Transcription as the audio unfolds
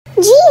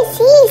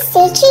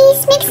say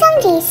cheese, make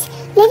sundries.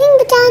 Leaving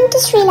Bhutan to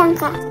Sri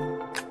Lanka.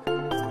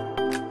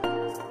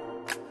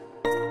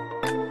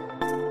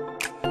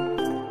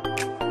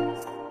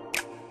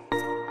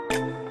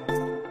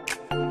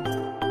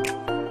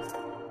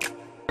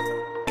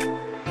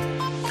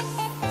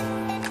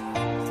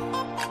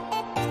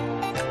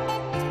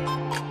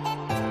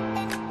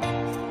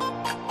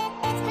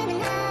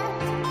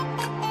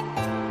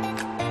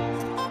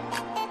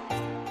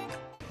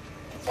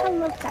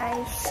 Hello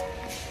guys,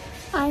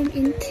 I'm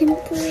in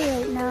Thimphu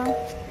right now.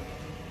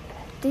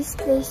 This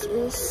place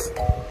is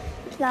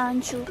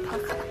Lanju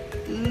Paka.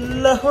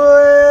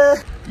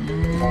 Lahore!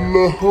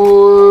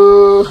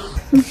 Lahore!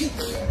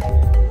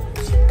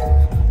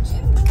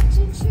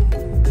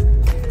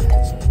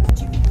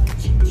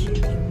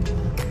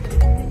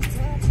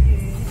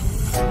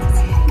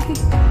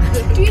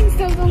 Doing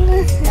so long.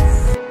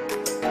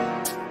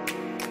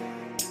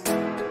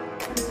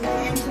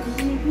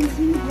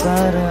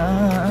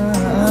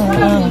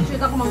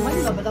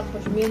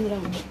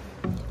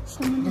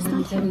 Someone is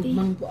not happy.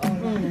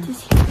 It is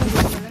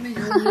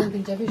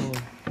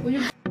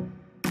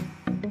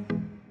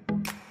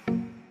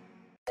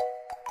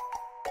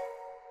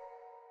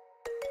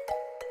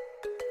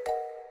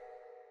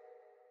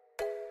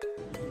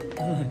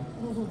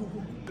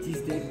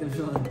Cheese take the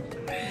shot.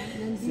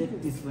 Set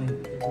this one.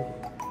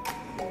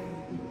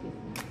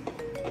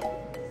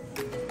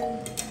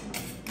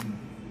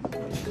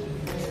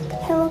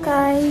 Hello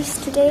guys,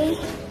 today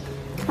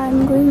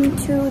I'm going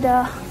to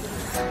the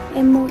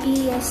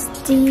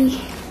MOESD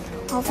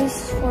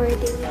office for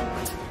the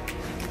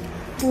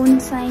phone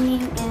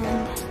signing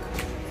and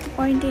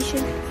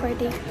orientation for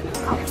the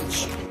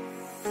college.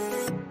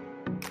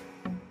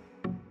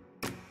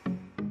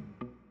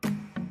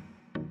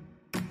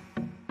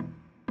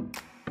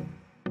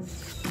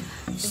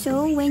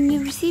 So when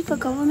you receive a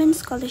government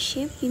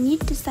scholarship, you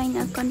need to sign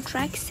a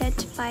contract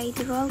set by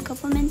the Royal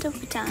Government of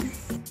Bhutan.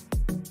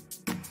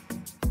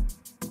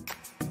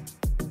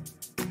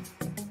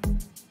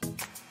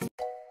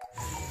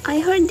 I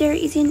heard there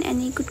isn't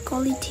any good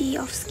quality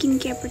of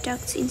skincare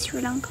products in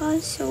Sri Lanka,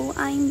 so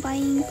I'm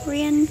buying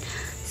Korean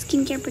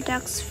skincare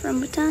products from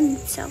Bhutan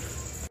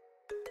itself.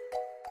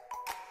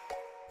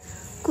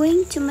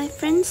 Going to my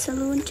friend's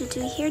salon to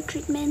do hair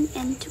treatment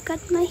and to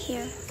cut my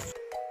hair.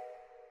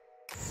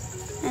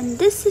 And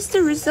this is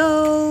the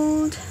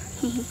result.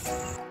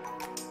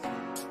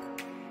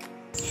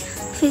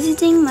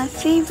 Visiting my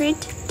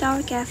favorite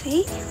Tower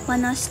Cafe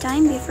 1 hour's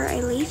time before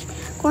I leave.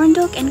 Corn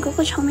dog and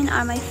coco chow mein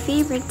are my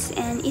favorites,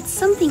 and it's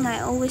something I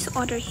always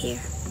order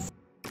here.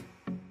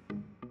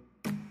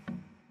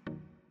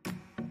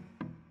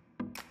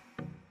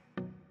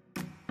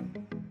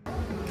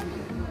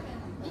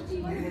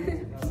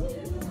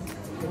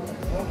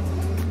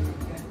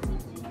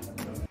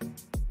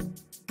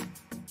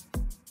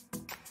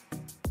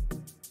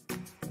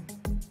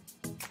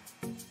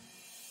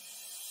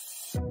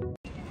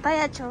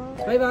 Bye, Acho.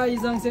 Bye bye,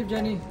 isang safe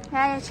journey.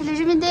 Yeah, chili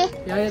juminde.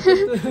 Yeah.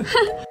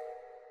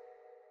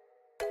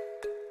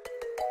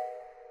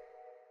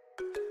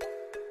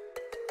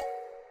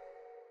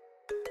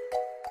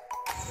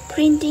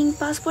 Printing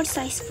passport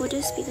size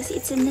photos because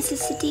it's a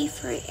necessity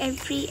for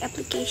every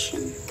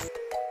application.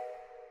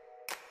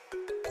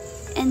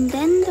 And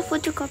then the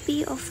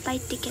photocopy of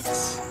flight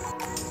tickets.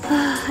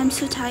 I'm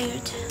so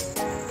tired.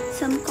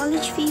 Some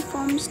college fee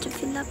forms to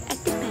fill up at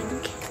the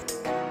bank.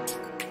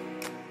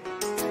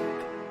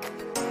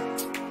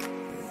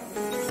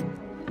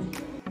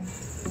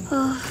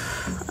 Oh,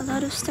 a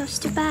lot of stuff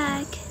to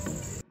pack.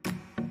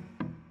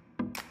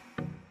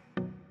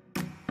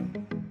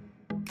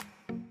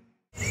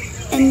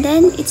 And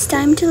then it's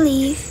time to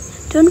leave.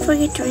 Don't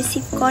forget to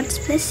receive God's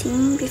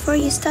blessing before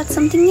you start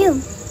something new.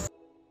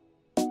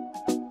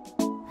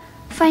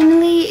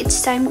 Finally,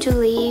 it's time to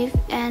leave,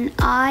 and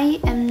I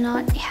am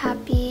not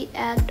happy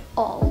at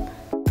all.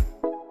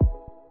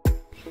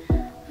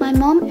 My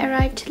mom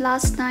arrived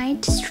last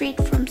night straight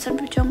from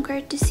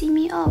Sanrujonkar to see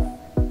me off.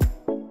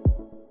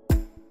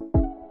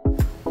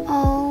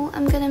 Oh,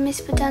 I'm gonna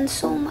miss Bhutan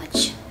so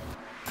much.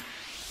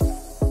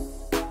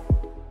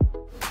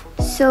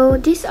 So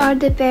these are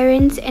the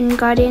parents and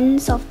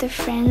guardians of the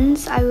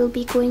friends I will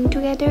be going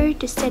together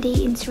to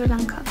study in Sri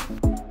Lanka.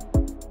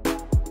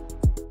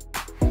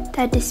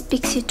 That is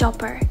Pixie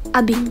Topper,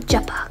 Abing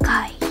Japa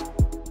Kai.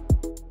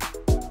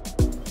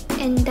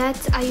 And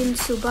that's Ayun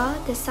Suba,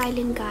 the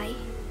silent guy.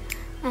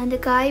 And the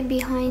guy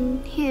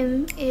behind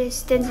him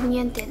is Tenzin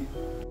Yenten.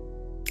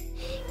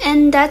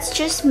 And that's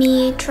just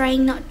me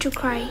trying not to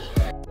cry.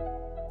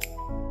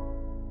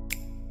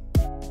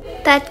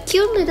 That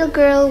cute little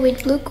girl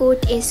with blue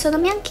coat is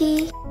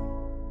Sonomyanki.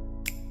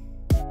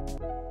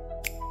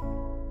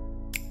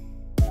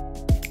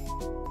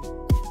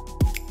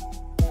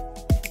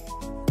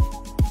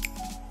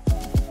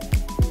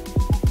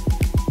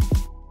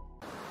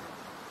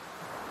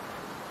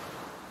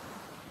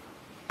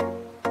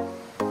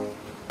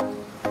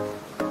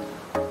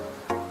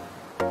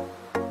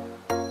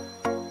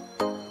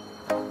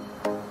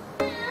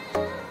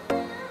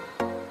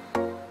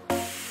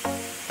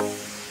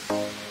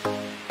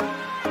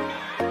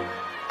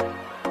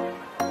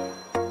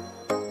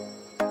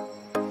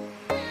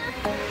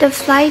 The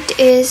flight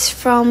is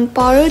from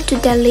Paru to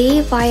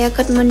Delhi via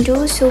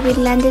Kathmandu, so we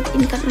landed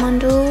in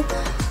Kathmandu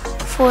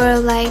for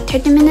like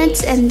 30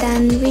 minutes and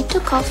then we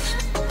took off.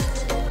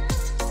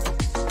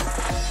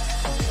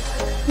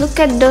 Look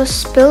at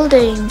those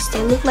buildings,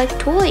 they look like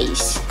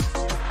toys.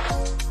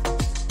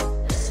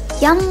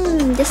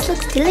 Yum, this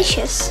looks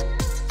delicious.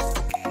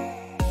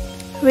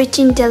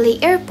 Reaching Delhi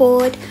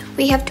airport,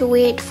 we have to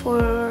wait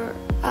for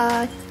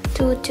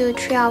 2 to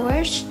 3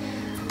 hours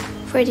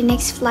for the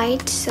next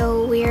flight,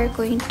 so we are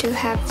going to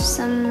have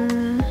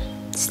some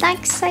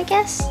snacks, I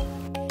guess.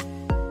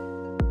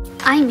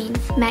 I mean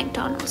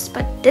McDonald's,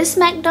 but this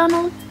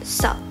McDonald's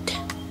sucked.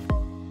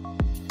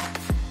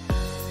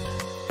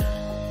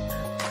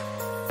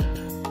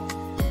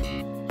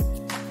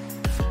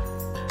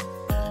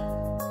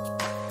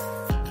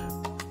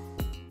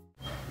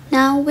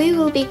 Now we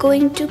will be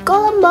going to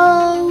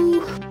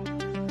Colombo.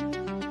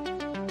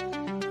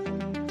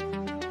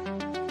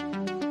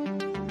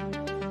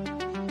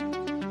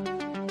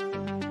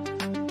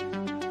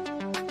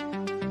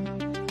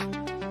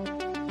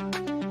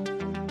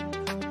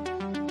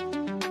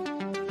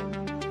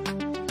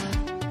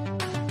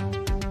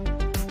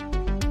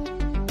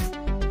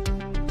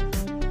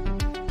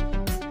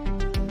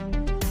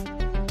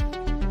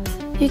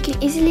 You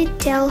can easily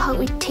tell how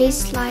it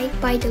tastes like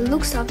by the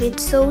looks of it,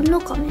 so no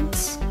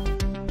comments.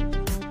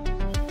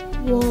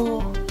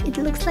 Whoa, it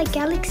looks like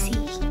galaxy.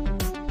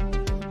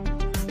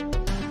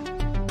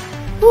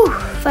 Whew,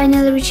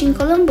 finally reaching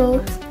Colombo.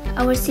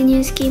 Our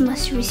senior ski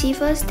must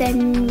receive us,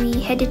 then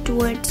we headed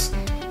towards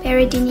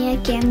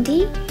Peradeniya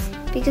Gandhi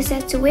because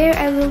that's where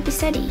I will be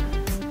studying.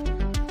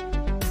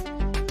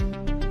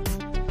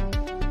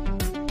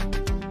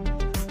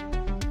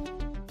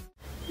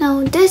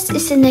 Now this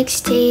is the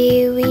next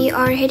day. We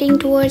are heading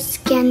towards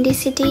Gandhi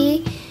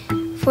city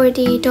for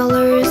the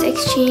dollars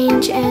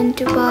exchange and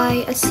to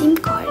buy a SIM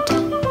card.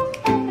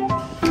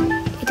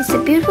 It is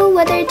a beautiful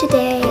weather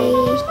today.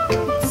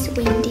 It's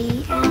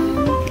windy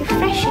and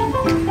refreshing.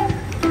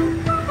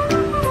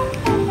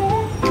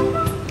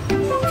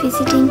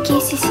 Visiting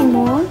KCC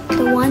Mall,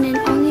 the one and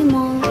only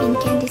mall in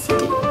Gandhi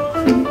city.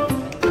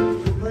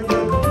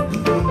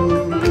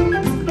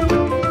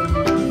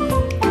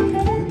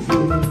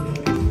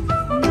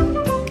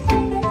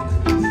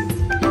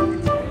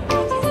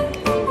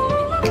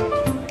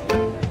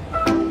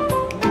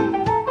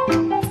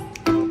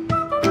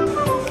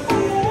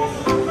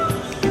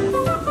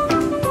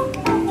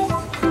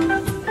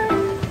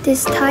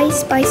 This Thai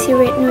spicy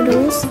red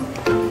noodles,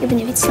 even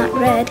if it's not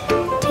red,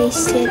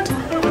 tasted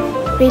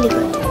really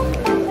good.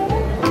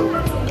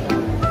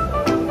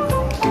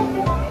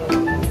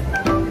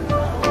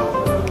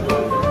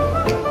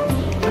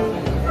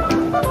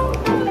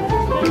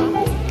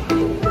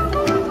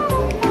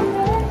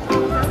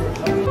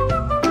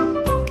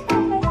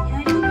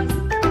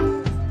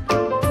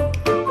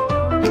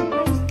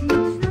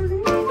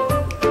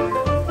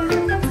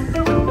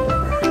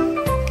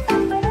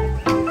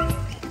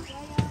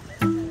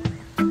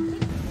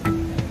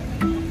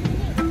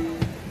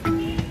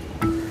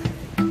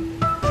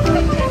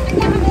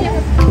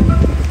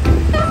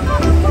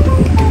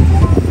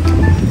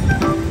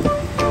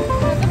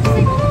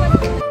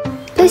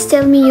 Please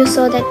tell me you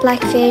saw that black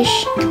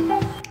fish.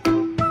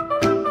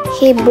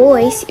 Hey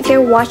boys, if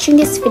you're watching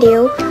this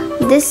video,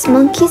 this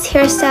monkey's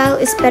hairstyle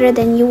is better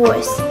than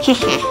yours.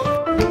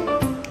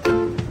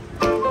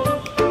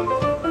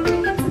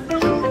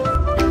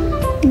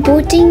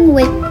 Boating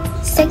with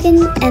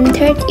second and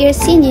third year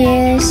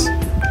seniors.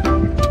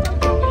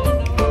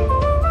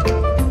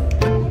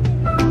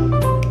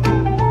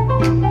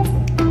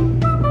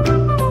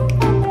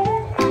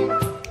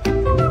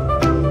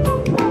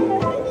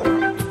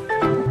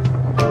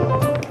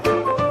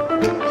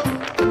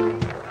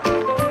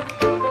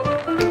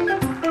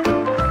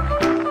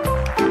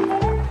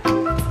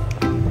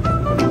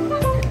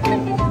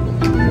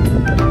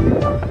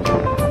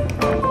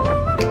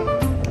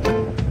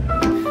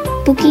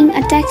 Booking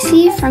a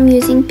taxi from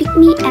using Pick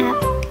Me app.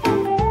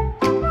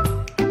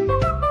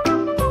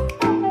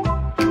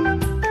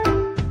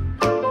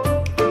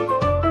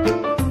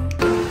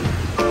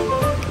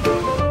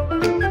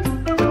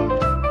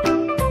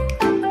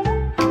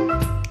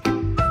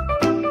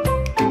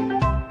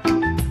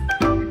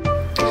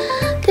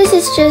 This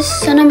is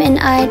just Sonam and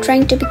I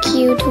trying to be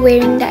cute,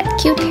 wearing that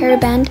cute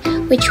hairband,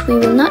 which we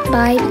will not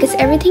buy because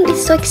everything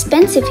is so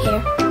expensive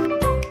here.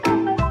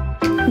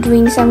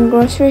 Doing some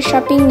grocery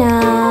shopping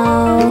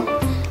now.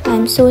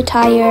 I'm so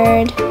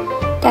tired.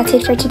 That's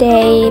it for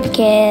today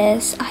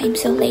because I'm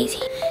so lazy.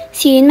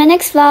 See you in my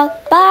next vlog.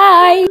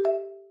 Bye!